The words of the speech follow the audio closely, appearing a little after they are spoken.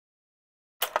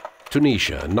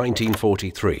Tunisia,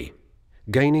 1943.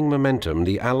 Gaining momentum,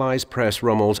 the Allies press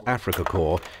Rommel's Africa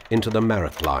Corps into the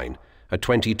Marat Line, a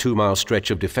 22-mile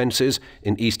stretch of defences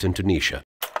in eastern Tunisia.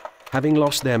 Having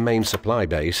lost their main supply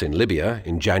base in Libya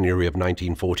in January of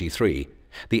 1943,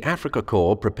 the Africa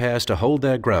Corps prepares to hold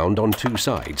their ground on two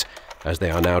sides, as they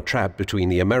are now trapped between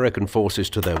the American forces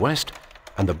to their west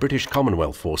and the British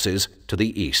Commonwealth forces to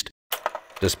the east.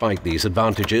 Despite these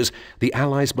advantages, the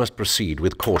Allies must proceed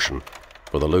with caution,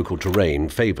 for the local terrain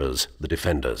favours the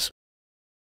defenders.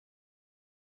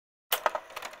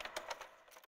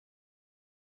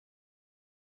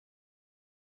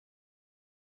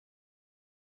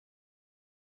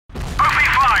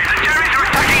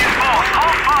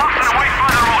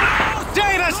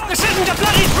 This isn't a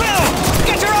bloody drill!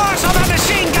 Get your arse on that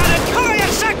machine gun and cover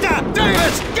your sector!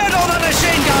 Davis, get on the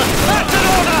machine gun! That's an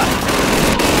order!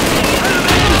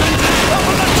 Enemy infantry up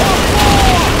on the top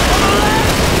floor! On the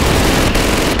left!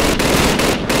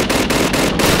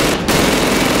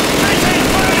 Taking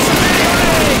fire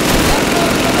superiority!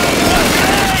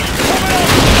 Okay! Coming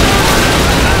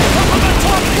up on the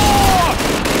top floor!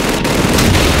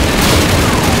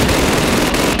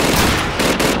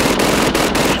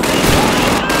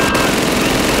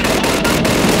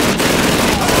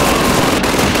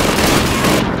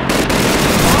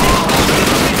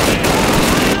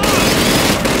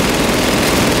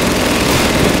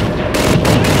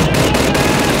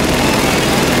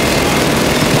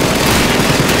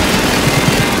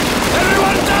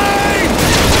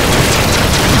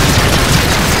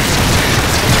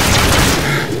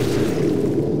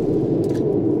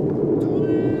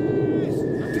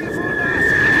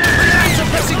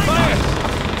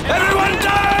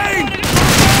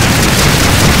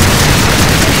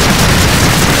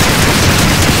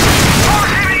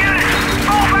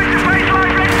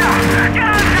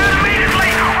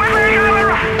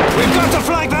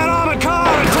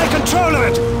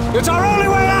 It's our only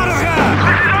way out of here!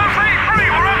 This is OP3,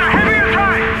 we're under heavy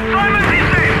attack! Simon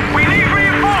Houston, we need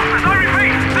reinforcements, I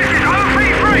repeat, this is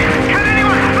OP3! Can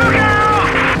anyone look out?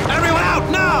 Everyone out,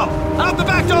 now! Out the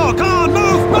back door, come on,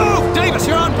 move, move! Davis,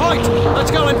 you're on point! Let's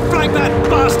go and flank that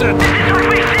bastard! This is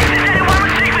OP6, is anyone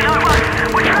receiving over?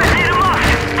 We're trapped in a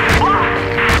mosque! What?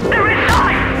 They're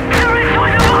inside! They're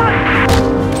inside the mosque!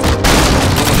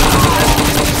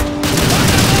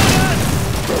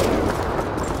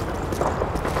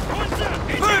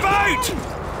 Move out!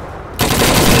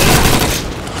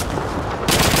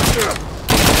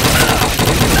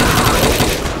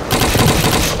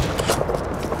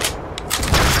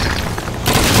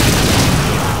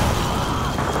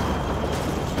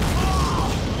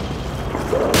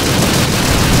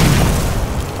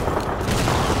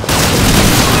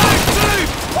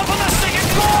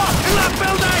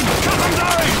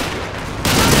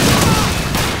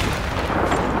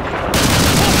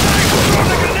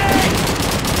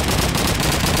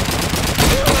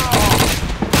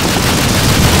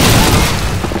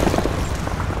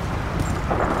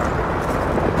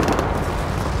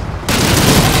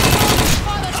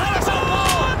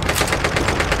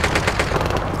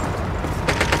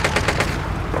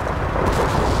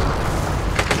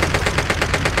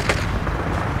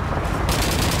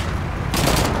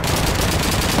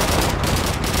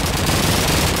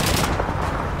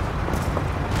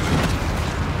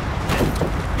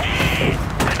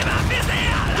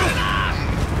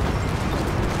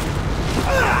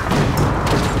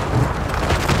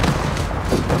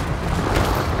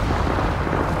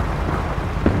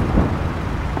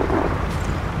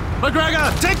 McGregor,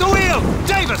 take the wheel!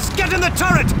 Davis, get in the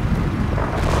turret!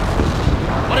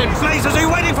 What in blazes are you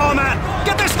waiting for, man?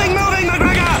 Get this thing moving,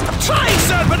 McGregor! I'm trying,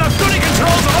 sir, but I've got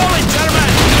controls are all in German!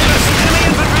 Davis, enemy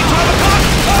infantry 12 o'clock!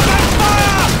 Open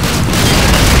fire!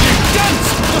 Gents,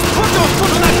 just put your foot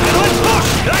on that pedal and push!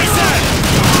 Right, sir!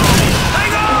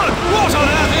 Hang on! What on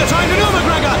earth are you trying to do,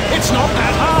 McGregor? It's not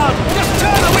that hard! Just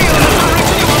turn the wheel in the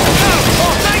direction you want to go!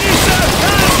 Oh, thank you, sir!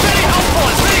 That's very helpful!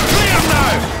 It's very clear now!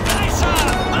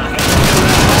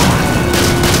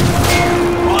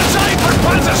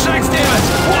 Panzer Shanks, Davis!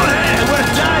 One ahead, we're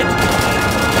dead!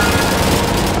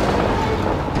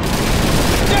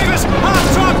 Davis, half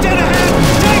truck dead ahead!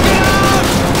 Take it out!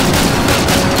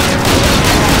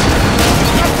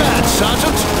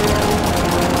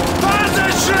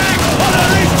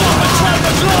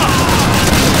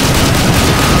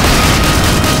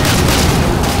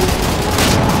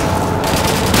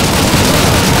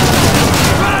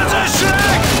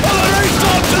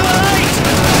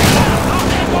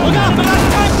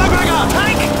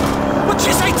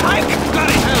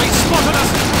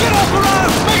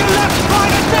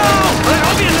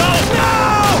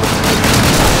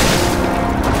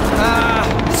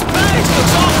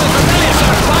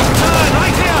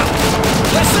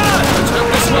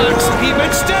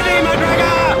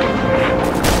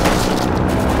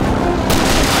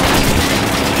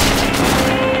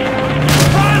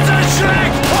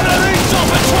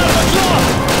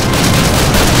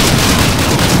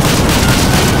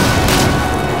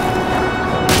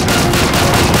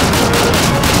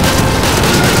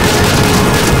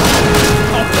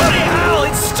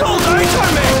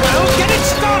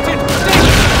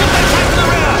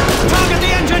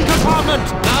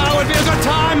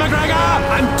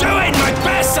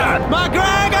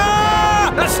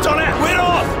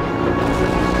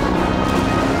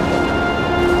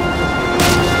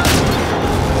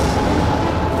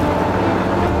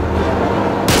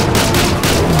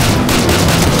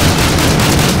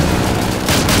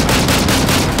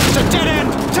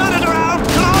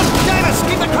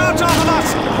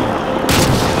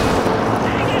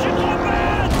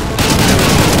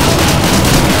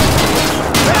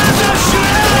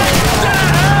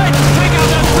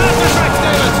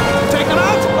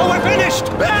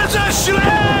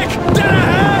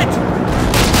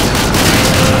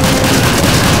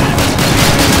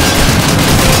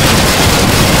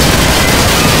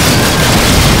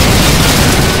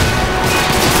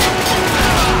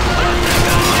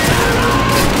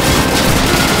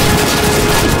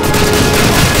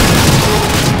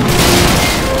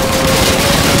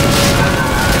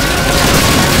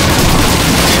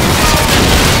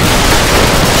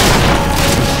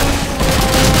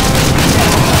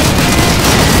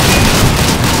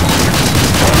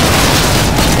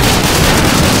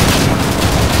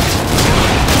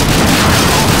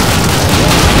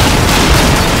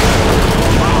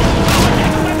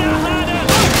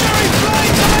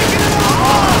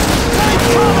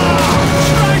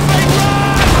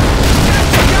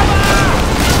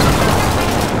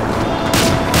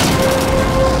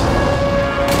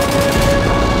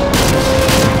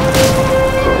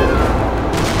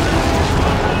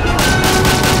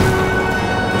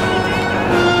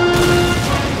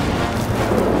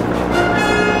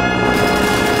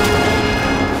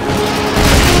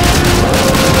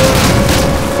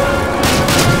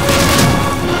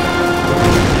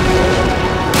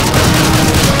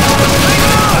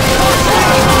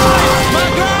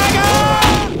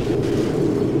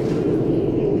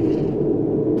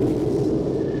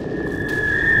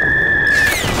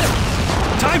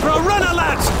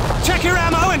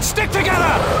 men, stick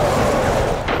together!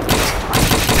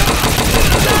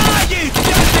 Ah, you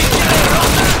dirty Jerry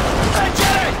rotter! Hey,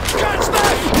 Jerry, catch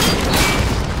this!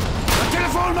 The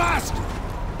telephone mast!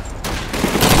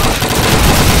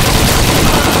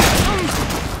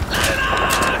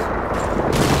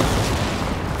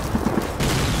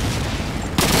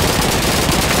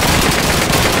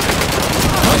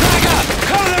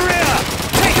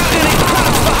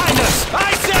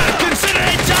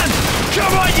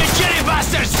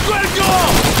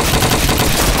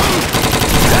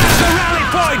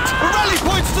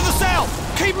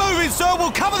 Keep moving, sir.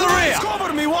 We'll cover the rear.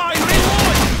 Cover me, wide.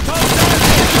 Reload.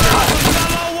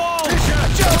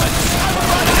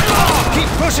 Keep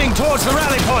pushing towards the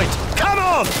rally point. Come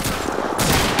on.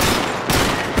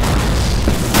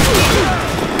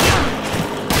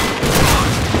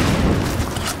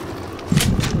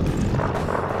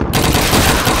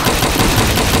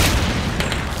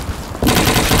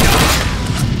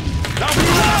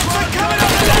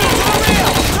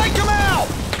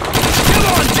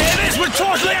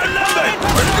 Totally outnumbered!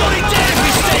 We're bloody dead if we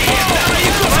stay here! Now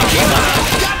you've got to keep up!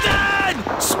 Captain!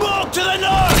 Smoke to the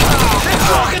north! They're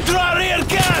walking through our rear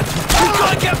guard! We've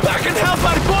got to get back and help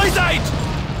our boys out!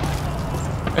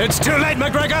 It's too late,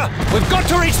 McGregor! We've got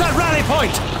to reach that rally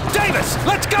point! Davis,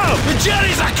 let's go! The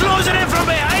Jerry's are closing in from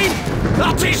behind!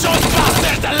 I'll teach those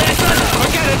bastards a lesson!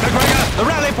 Forget it, McGregor! The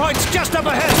rally point's just up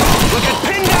ahead! We'll get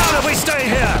pinned down if we stay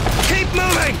here! Keep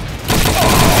moving!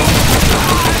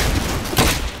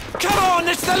 Come on,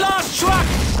 it's the last truck!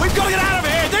 We've got to get out of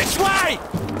here, this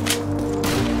way!